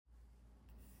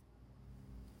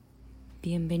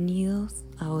Bienvenidos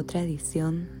a otra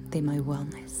edición de My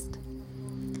Wellness.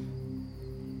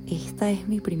 Esta es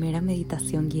mi primera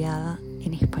meditación guiada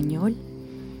en español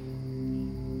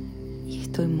y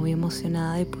estoy muy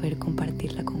emocionada de poder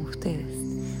compartirla con ustedes,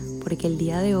 porque el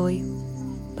día de hoy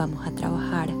vamos a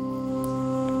trabajar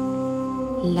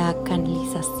la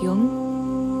canalización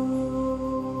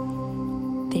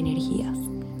de energías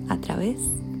a través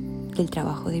del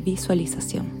trabajo de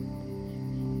visualización.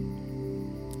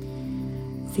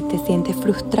 Si te sientes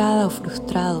frustrada o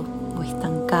frustrado, o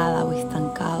estancada o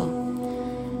estancado,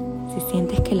 si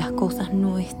sientes que las cosas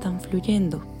no están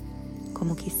fluyendo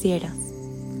como quisieras,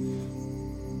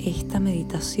 esta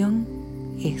meditación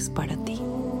es para ti.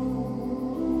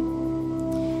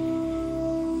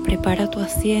 Prepara tu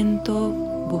asiento,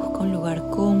 busca un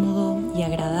lugar cómodo y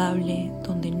agradable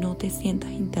donde no te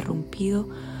sientas interrumpido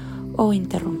o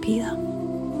interrumpida.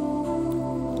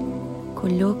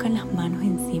 Coloca las manos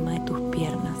encima de tus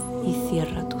piernas y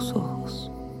cierra tus ojos.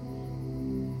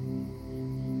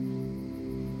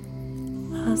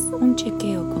 Haz un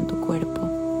chequeo con tu cuerpo.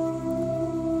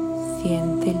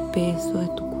 Siente el peso de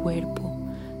tu cuerpo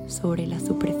sobre la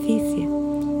superficie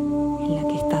en la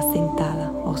que estás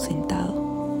sentada o sentado,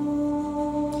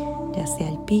 ya sea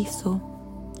el piso,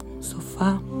 un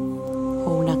sofá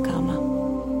o una cama.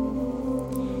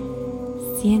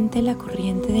 Siente la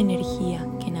corriente de energía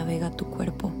que navega tu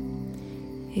cuerpo.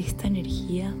 Esta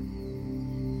energía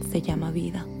se llama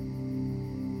vida.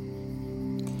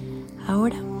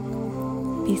 Ahora,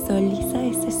 visualiza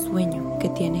ese sueño que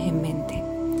tienes en mente.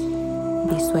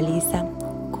 Visualiza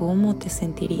cómo te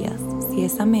sentirías si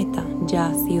esa meta ya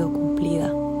ha sido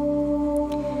cumplida,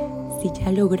 si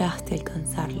ya lograste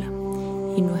alcanzarla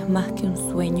y no es más que un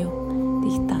sueño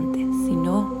distante,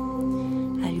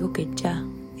 sino algo que ya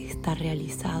está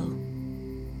realizado.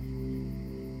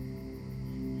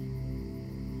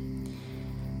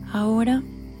 Ahora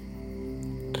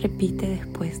repite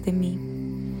después de mí,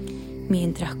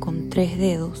 mientras con 3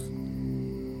 dedos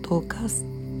tocas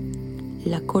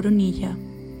la coronilla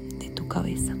de tu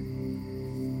cabeza.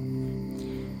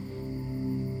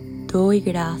 Doy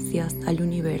gracias al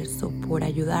universo por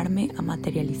ayudarme a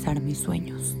materializar mis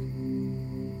sueños.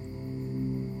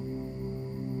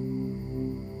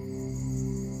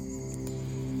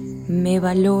 Me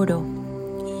valoro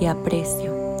y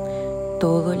aprecio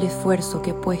todo el esfuerzo que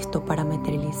he puesto para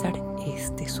materializar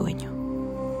este sueño.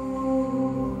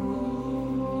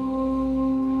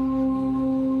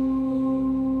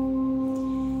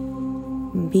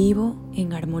 Vivo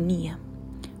en armonía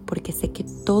porque sé que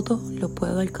todo lo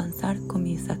puedo alcanzar con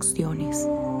mis acciones.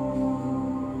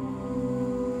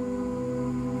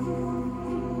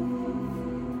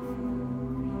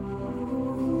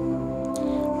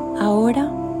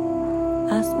 Ahora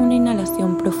haz una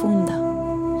inhalación profunda.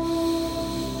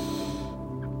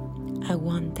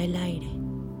 Aguanta el aire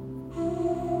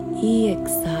y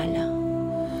exhala.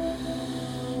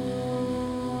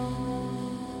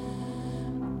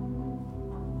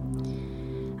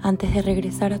 Antes de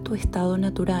regresar a tu estado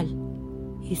natural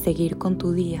y seguir con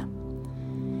tu día,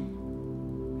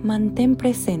 mantén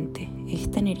presente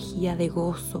esta energía de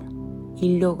gozo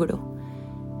y logro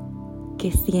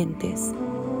que sientes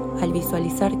al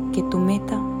visualizar que tu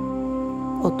meta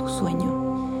o tu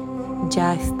sueño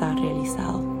ya está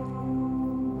realizado.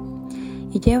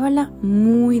 Y llévala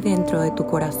muy dentro de tu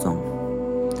corazón.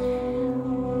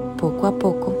 Poco a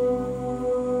poco,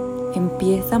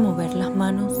 empieza a mover las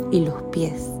manos y los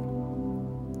pies.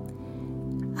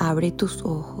 Abre tus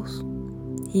ojos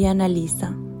y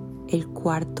analiza el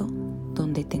cuarto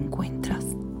donde te encuentras.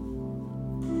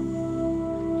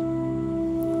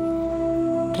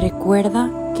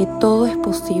 Recuerda que todo es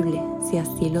posible si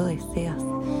así lo deseas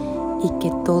y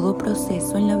que todo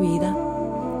proceso en la vida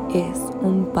es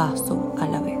un paso a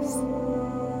la vez.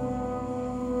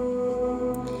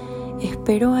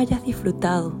 Espero hayas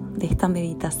disfrutado de esta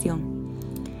meditación.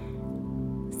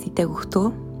 Si te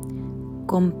gustó,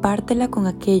 compártela con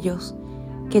aquellos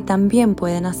que también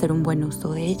pueden hacer un buen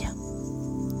uso de ella.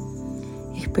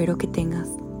 Espero que tengas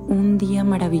un día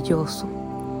maravilloso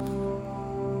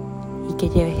y que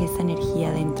lleves esa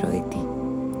energía dentro de ti.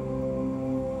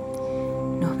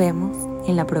 Nos vemos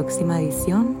en la próxima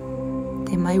edición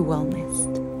de My Wellness.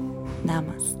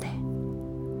 Namaste.